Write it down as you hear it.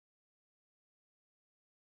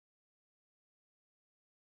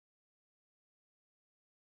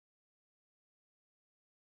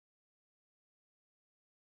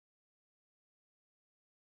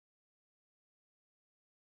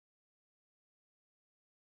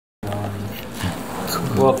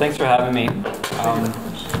Well, thanks for having me.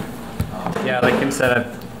 Yeah, like Kim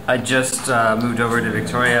said, I just moved over to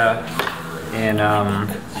Victoria in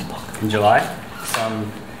July, so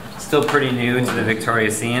I'm still pretty new to the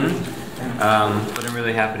Victoria scene, but I'm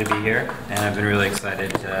really happy to be here, and I've been really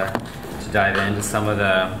excited to dive into some of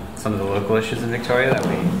the local issues in Victoria that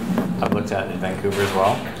I've looked at in Vancouver as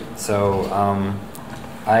well. So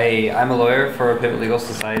I'm a lawyer for Pivot Legal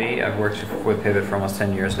Society. I've worked with Pivot for almost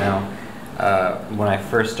 10 years now. When I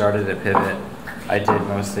first started at Pivot, I did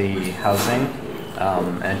mostly housing,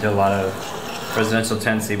 and I did a lot of residential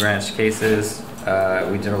tenancy branch cases.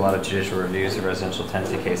 We did a lot of judicial reviews of residential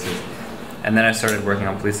tenancy cases. And then I started working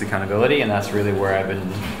on police accountability, and that's really where I've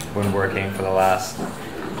been working for the last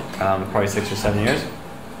probably 6 or 7 years.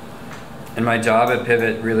 And my job at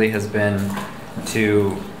Pivot really has been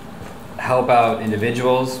to help out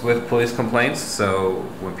individuals with police complaints. So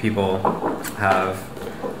when people have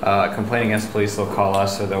a complaint against police, they'll call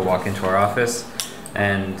us or they'll walk into our office.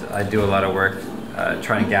 And I do a lot of work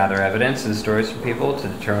trying to gather evidence and stories from people to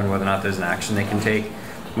determine whether or not there's an action they can take.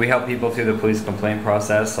 We help people through the police complaint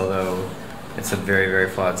process, although it's a very, very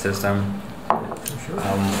flawed system.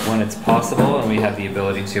 When it's possible and we have the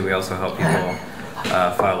ability to, we also help people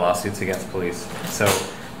file lawsuits against police. So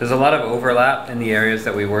there's a lot of overlap in the areas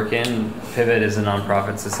that we work in. Pivot is a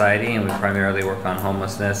nonprofit society, and we primarily work on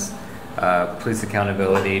homelessness, police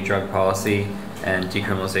accountability, drug policy, and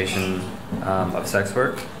decriminalization of sex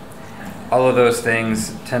work. All of those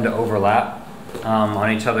things tend to overlap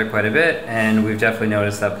on each other quite a bit, and we've definitely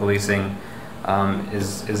noticed that policing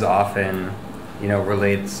is often,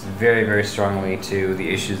 relates very, very strongly to the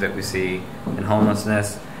issues that we see in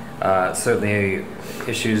homelessness. Certainly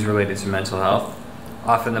issues related to mental health.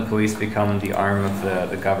 Often the police become the arm of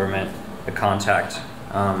the government, the contact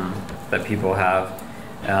that people have,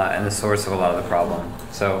 and the source of a lot of the problem.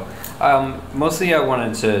 So mostly I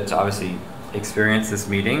wanted to obviously experience this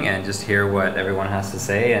meeting and just hear what everyone has to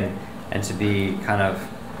say, and to be kind of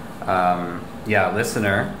a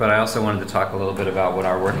listener, but I also wanted to talk a little bit about what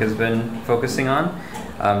our work has been focusing on,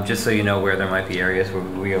 just so you know where there might be areas where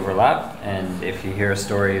we overlap, and if you hear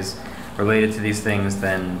stories related to these things,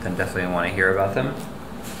 then definitely want to hear about them,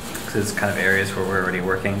 because it's kind of areas where we're already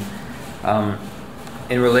working.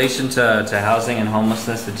 In relation to housing and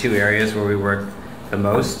homelessness, the two areas where we work the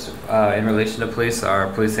most in relation to police are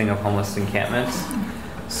policing of homeless encampments.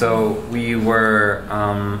 So we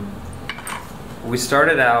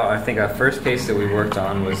started out, I think our first case that we worked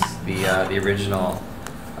on was the original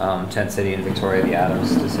tent city in Victoria, the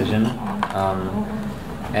Adams decision.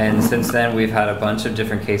 And since then we've had a bunch of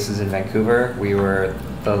different cases in Vancouver. We were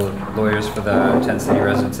the lawyers for the tent city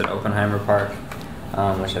residents at Oppenheimer Park,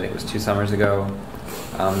 which I think was 2 summers ago.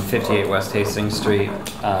 58 West Hastings Street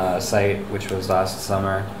site, which was last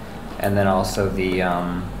summer. And then also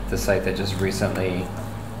the site that just recently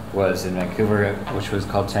was in Vancouver, which was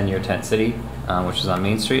called 10-Year Tent City, which is on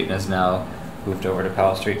Main Street and has now moved over to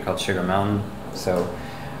Powell Street, called Sugar Mountain. So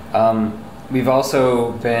we're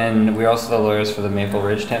also the lawyers for the Maple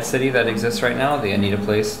Ridge Tent City that exists right now, the Anita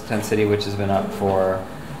Place Tent City, which has been up for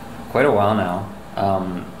quite a while now.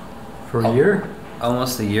 For a year?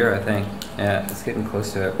 Almost a year, I think. Yeah, it's getting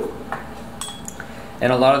close to it.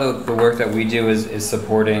 And a lot of the work that we do is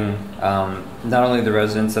supporting not only the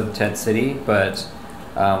residents of Tent City, but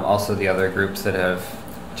also the other groups that have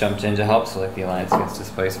jumped in to help, so like the Alliance Against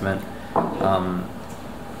Displacement,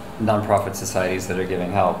 nonprofit societies that are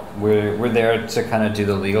giving help. We're there to kind of do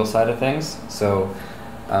the legal side of things. So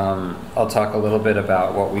I'll talk a little bit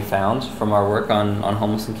about what we found from our work on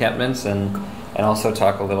homeless encampments, and also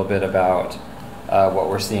talk a little bit about what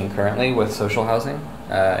we're seeing currently with social housing,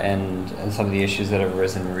 and some of the issues that have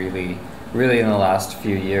arisen really in the last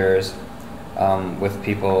few years with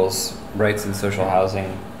people's rights in social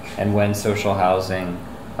housing, and when social housing,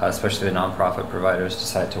 especially the nonprofit providers,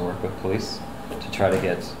 decide to work with police to try to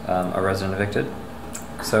get a resident evicted.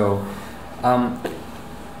 So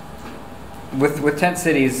with tent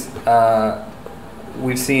cities,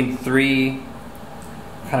 we've seen 3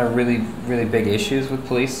 kind of really big issues with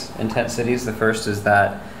police in tent cities. The first is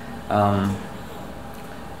that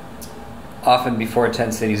often before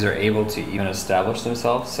tent cities are able to even establish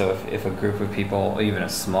themselves, so if a group of people, or even a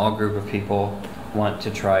small group of people, want to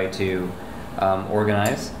try to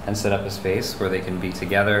organize and set up a space where they can be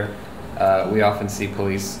together, we often see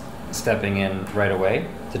police stepping in right away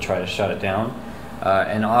to try to shut it down.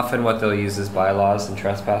 And often what they'll use is bylaws and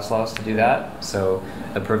trespass laws to do that. So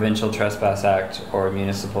the Provincial Trespass Act or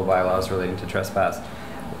municipal bylaws relating to trespass.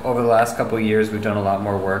 Over the last couple of years, we've done a lot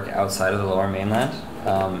more work outside of the Lower Mainland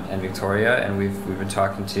and Victoria, and we've been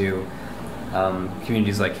talking to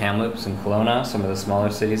communities like Kamloops and Kelowna, some of the smaller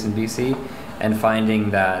cities in BC, and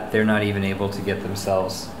finding that they're not even able to get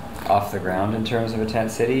themselves off the ground in terms of a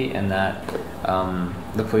tent city, and that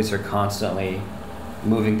the police are constantly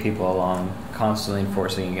moving people along, constantly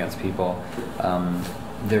enforcing against people.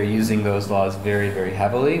 They're using those laws very, very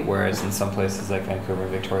heavily, whereas in some places like Vancouver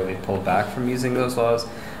and Victoria, they've pulled back from using those laws.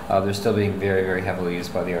 They're still being very, very heavily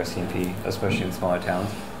used by the RCMP, especially in smaller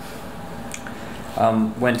towns.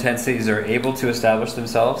 When tent cities are able to establish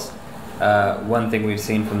themselves, one thing we've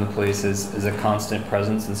seen from the police is a constant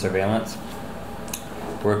presence and surveillance.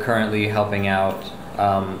 We're currently helping out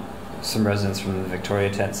some residents from the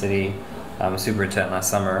Victoria tent city, superintendent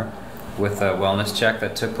last summer, with a wellness check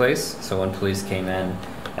that took place. So when police came in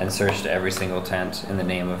and searched every single tent in the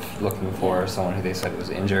name of looking for someone who they said was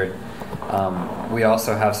injured. We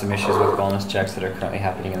also have some issues with wellness checks that are currently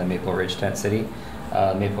happening in the Maple Ridge tent city.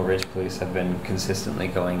 Maple Ridge police have been consistently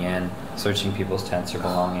going in, searching people's tents or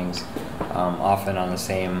belongings, often on the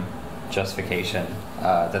same justification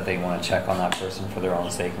that they want to check on that person for their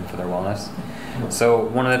own sake and for their wellness. So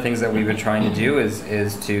one of the things that we've been trying to do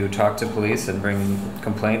is to talk to police and bring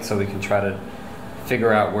complaints so we can try to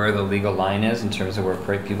figure out where the legal line is in terms of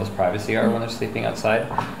where people's privacy are when they're sleeping outside,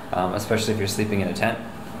 especially if you're sleeping in a tent.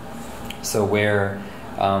 So where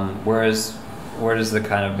does the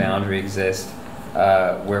kind of boundary exist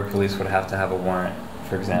where police would have to have a warrant,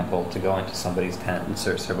 for example, to go into somebody's tent and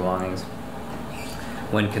search their belongings?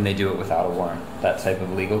 When can they do it without a warrant? That type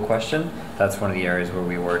of legal question, that's one of the areas where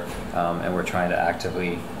we work, and we're trying to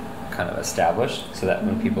actively kind of establish so that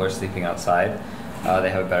when people are sleeping outside,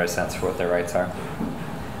 they have a better sense for what their rights are.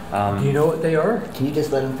 Do you know what they are? Can you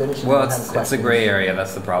just let him finish? Well, it's a gray area,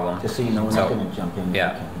 that's the problem. Just so you know, we're not going to jump in.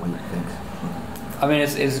 Yeah. Wait, thanks. I mean,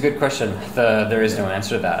 it's a good question. There is no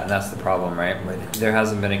answer to that, and that's the problem, right? There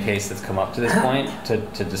hasn't been a case that's come up to this point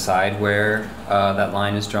to decide where that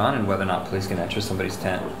line is drawn and whether or not police can enter somebody's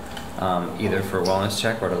tent, either for a wellness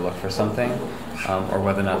check or to look for something, or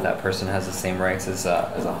whether or not that person has the same rights as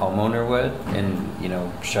a homeowner would in,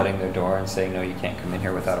 shutting their door and saying, no, you can't come in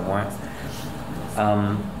here without a warrant.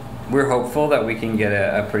 We're hopeful that we can get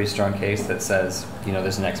a pretty strong case that says,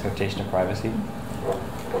 there's an expectation of privacy,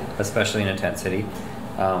 especially in a tent city,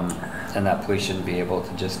 and that police shouldn't be able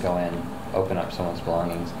to just go in, open up someone's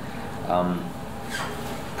belongings.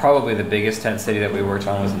 Probably the biggest tent city that we worked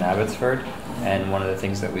on was in Abbotsford, and one of the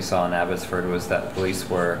things that we saw in Abbotsford was that police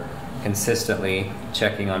were consistently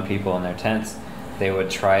checking on people in their tents. They would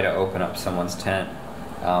try to open up someone's tent.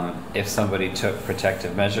 If somebody took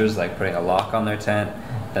protective measures like putting a lock on their tent,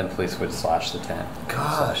 then police would slash the tent,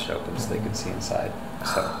 slash it open so they could see inside.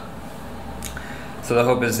 So the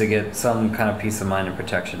hope is to get some kind of peace of mind and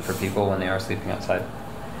protection for people when they are sleeping outside.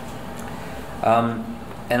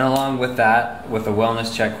 And along with that, with the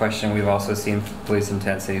wellness check question, we've also seen police in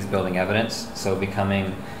tent cities building evidence, so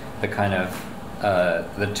becoming the kind of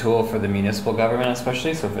the tool for the municipal government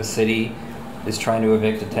especially. So if a city is trying to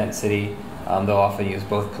evict a tent city, they'll often use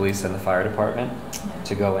both police and the fire department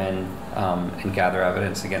to go in and gather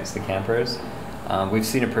evidence against the campers. We've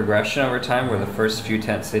seen a progression over time where the first few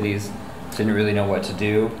tent cities didn't really know what to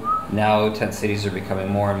do. Now tent cities are becoming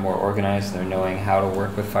more and more organized, and they're knowing how to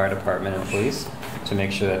work with fire department and police to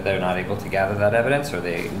make sure that they're not able to gather that evidence, or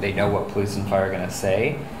they know what police and fire are going to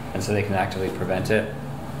say, and so they can actively prevent it.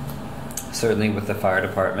 Certainly with the fire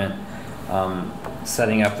department,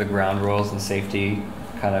 setting up the ground rules and safety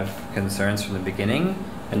kind of concerns from the beginning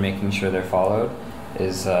and making sure they're followed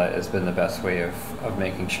has been the best way of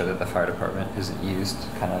making sure that the fire department isn't used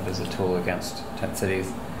kind of as a tool against tent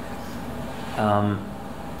cities.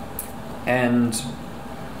 And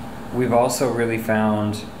we've also really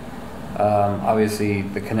found, obviously,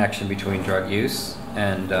 the connection between drug use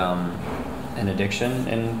and addiction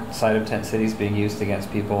inside of tent cities being used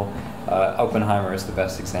against people. Oppenheimer is the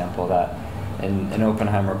best example of that. In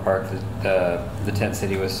Oppenheimer Park, the tent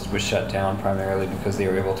city was shut down primarily because they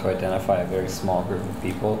were able to identify a very small group of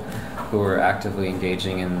people who were actively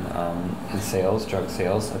engaging in sales, drug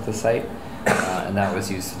sales at the site. And that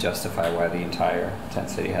was used to justify why the entire tent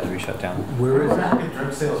city had to be shut down. Where is that?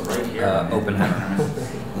 Drug sales right here. Oppenheimer.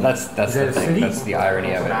 That's the thing. City? That's the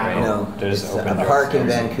irony of it, right? No, There's it's open a drug park in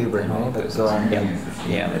sales. Vancouver. But go on.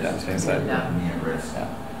 Yeah, on the downstream side.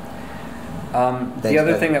 Yeah. The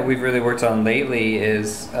other thing that we've really worked on lately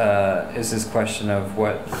is this question of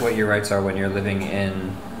what your rights are when you're living in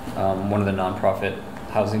one of the nonprofit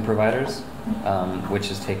housing providers, which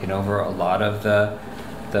has taken over a lot of the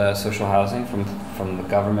social housing from the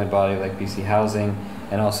government body like BC Housing,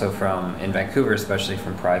 and also in Vancouver, especially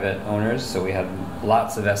from private owners. So we had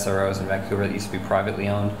lots of SROs in Vancouver that used to be privately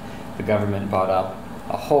owned. The government bought up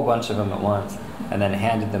a whole bunch of them at once, and then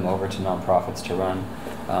handed them over to nonprofits to run.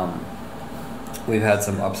 We've had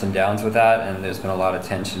some ups and downs with that, and there's been a lot of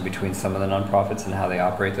tension between some of the nonprofits and how they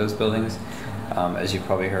operate those buildings. As you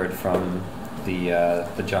probably heard from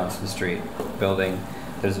the Johnson Street building,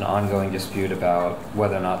 there's an ongoing dispute about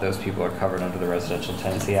whether or not those people are covered under the Residential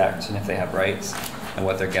Tenancy Act and if they have rights and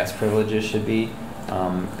what their guest privileges should be,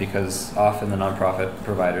 because often the nonprofit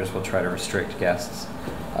providers will try to restrict guests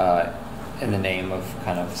in the name of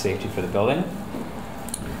kind of safety for the building.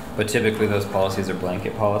 But typically those policies are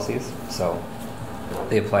blanket policies, so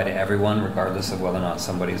they apply to everyone regardless of whether or not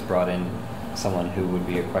somebody's brought in someone who would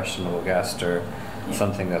be a questionable guest or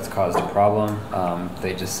something that's caused a problem.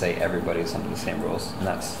 They just say everybody's under the same rules, and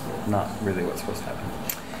that's not really what's supposed to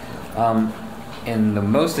happen. In the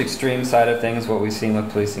most extreme side of things, what we've seen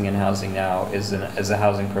with policing and housing now is a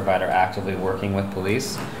housing provider actively working with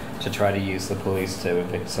police to try to use the police to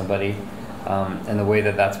evict somebody. And the way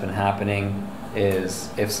that that's been happening is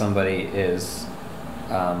if somebody is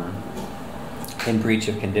in breach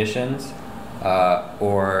of conditions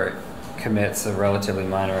or commits a relatively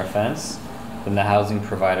minor offense, then the housing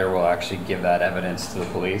provider will actually give that evidence to the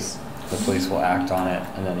police. The police will act on it,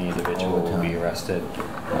 and then the individual will be arrested.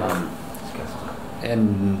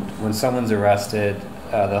 And when someone's arrested,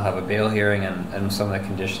 they'll have a bail hearing, and some of the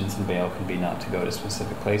conditions in bail can be not to go to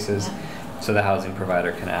specific places. So the housing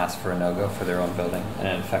provider can ask for a no-go for their own building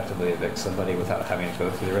and effectively evict somebody without having to go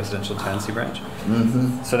through the residential tenancy branch.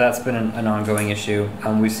 Mm-hmm. So that's been an ongoing issue.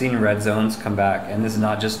 We've seen red zones come back, and this is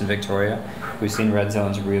not just in Victoria. We've seen red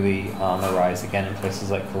zones really on the rise again in places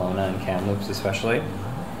like Kelowna and Kamloops especially.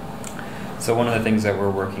 So one of the things that we're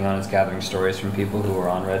working on is gathering stories from people who are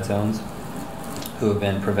on red zones, who have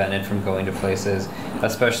been prevented from going to places,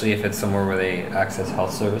 especially if it's somewhere where they access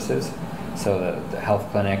health services. So the health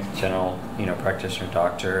clinic, general, practitioner,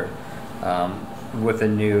 doctor, with the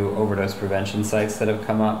new overdose prevention sites that have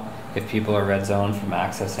come up, if people are red zoned from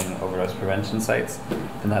accessing overdose prevention sites,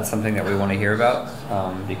 then that's something that we want to hear about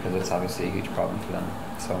because it's obviously a huge problem for them.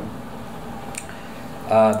 So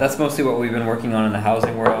that's mostly what we've been working on in the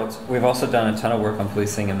housing world. We've also done a ton of work on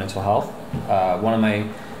policing and mental health. One of my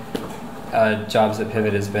jobs at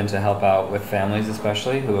Pivot has been to help out with families,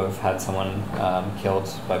 especially who have had someone killed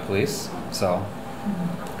by police. So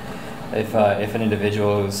if an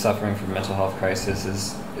individual who's suffering from a mental health crisis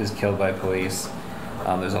is killed by police,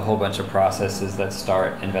 there's a whole bunch of processes that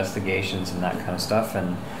start investigations and that kind of stuff,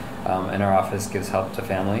 and our office gives help to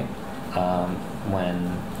family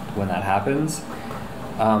when that happens.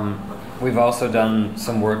 We've also done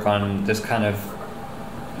some work on this kind of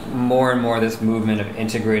more and more this movement of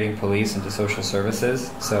integrating police into social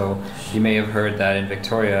services. So you may have heard that in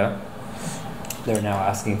Victoria, they're now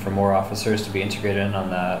asking for more officers to be integrated in on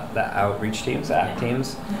the outreach teams, the ACT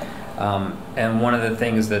teams. And one of the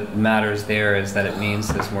things that matters there is that it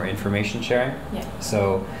means there's more information sharing. Yeah.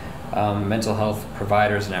 So mental health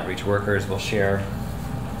providers and outreach workers will share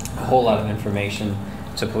a whole lot of information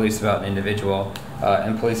to police about an individual,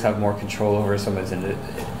 and police have more control over someone's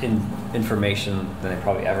information than they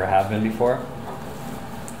probably ever have been before.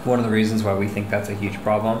 One of the reasons why we think that's a huge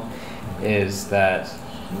problem is that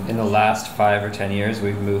in the last 5 or 10 years,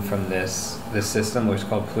 we've moved from this system, which is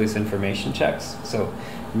called police information checks. So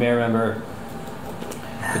you may remember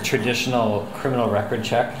the traditional criminal record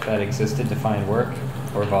check that existed to find work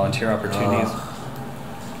or volunteer opportunities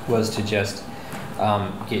was to just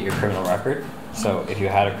get your criminal record. So if you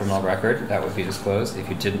had a criminal record, that would be disclosed. If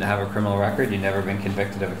you didn't have a criminal record, you'd never been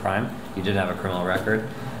convicted of a crime, you didn't have a criminal record.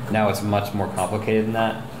 Now it's much more complicated than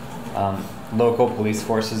that. Local police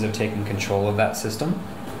forces have taken control of that system,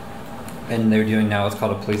 and they're doing now what's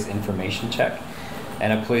called a police information check.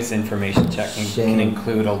 And a police information check can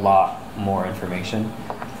include a lot more information.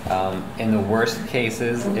 In the worst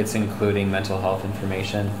cases, it's including mental health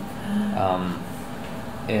information.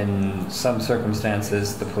 In some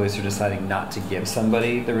circumstances, the police are deciding not to give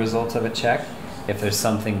somebody the results of a check if there's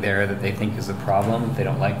something there that they think is a problem, if they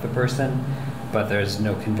don't like the person, but there's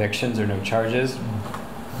no convictions or no charges.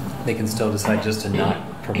 They can still decide just to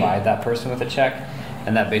not provide that person with a check,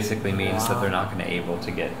 and that basically means that they're not going to be able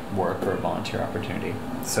to get work or a volunteer opportunity.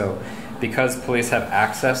 So because police have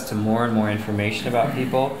access to more and more information about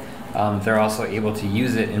people, they're also able to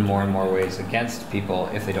use it in more and more ways against people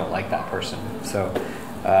if they don't like that person. So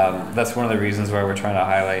that's one of the reasons why we're trying to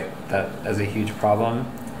highlight that as a huge problem.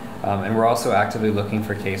 And we're also actively looking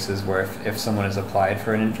for cases where if someone has applied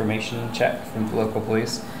for an information check from the local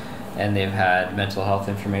police and they've had mental health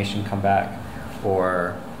information come back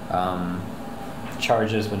or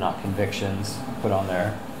charges but not convictions put on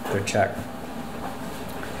their check.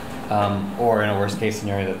 or in a worst case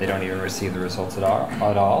scenario that they don't even receive the results at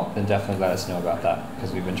all, then definitely let us know about that,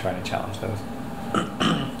 because we've been trying to challenge those.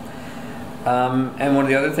 And one of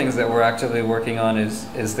the other things that we're actively working on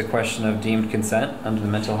is the question of deemed consent under the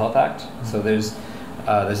Mental Health Act. So there's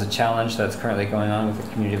a challenge that's currently going on with the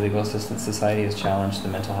Community Legal Assistance Society has challenged the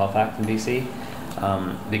Mental Health Act in BC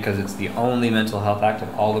because it's the only mental health act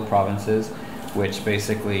of all the provinces which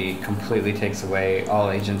basically completely takes away all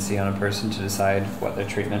agency on a person to decide what their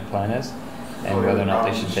treatment plan is and whether or not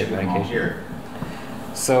they should take medication.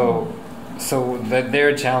 So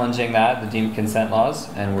they're challenging that, the deemed consent laws,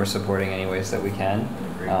 and we're supporting any ways that we can.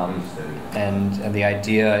 And the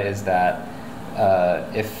idea is that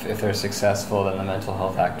if they're successful, then the Mental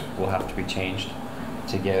Health Act will have to be changed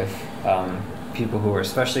to give people who are,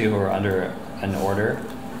 especially who are under an order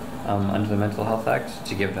under the Mental Health Act,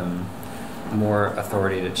 to give them more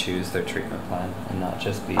authority to choose their treatment plan and not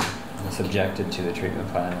just be subjected to the treatment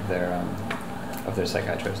plan of their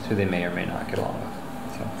psychiatrist, who they may or may not get along with.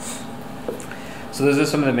 So those are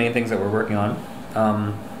some of the main things that we're working on.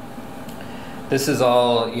 This is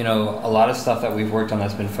all, you know, a lot of stuff that we've worked on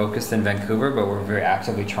that's been focused in Vancouver, but we're very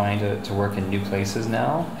actively trying to work in new places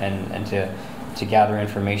now and to gather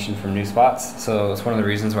information from new spots. So it's one of the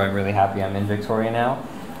reasons why I'm really happy I'm in Victoria now.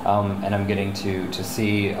 And I'm getting to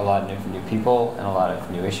see a lot of new people and a lot of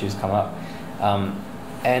new issues come up.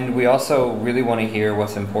 And we also really want to hear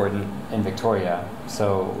what's important in Victoria.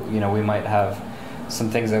 So, you know, we might have some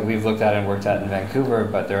things that we've looked at and worked at in Vancouver,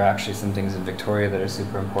 but there are actually some things in Victoria that are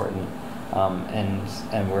super important.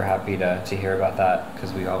 And we're happy to hear about that,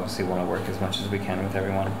 because we obviously want to work as much as we can with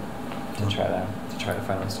everyone to try to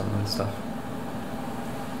find out some of this stuff.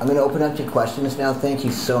 I'm going to open up to questions now. Thank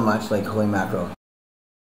you so much, like holy mackerel.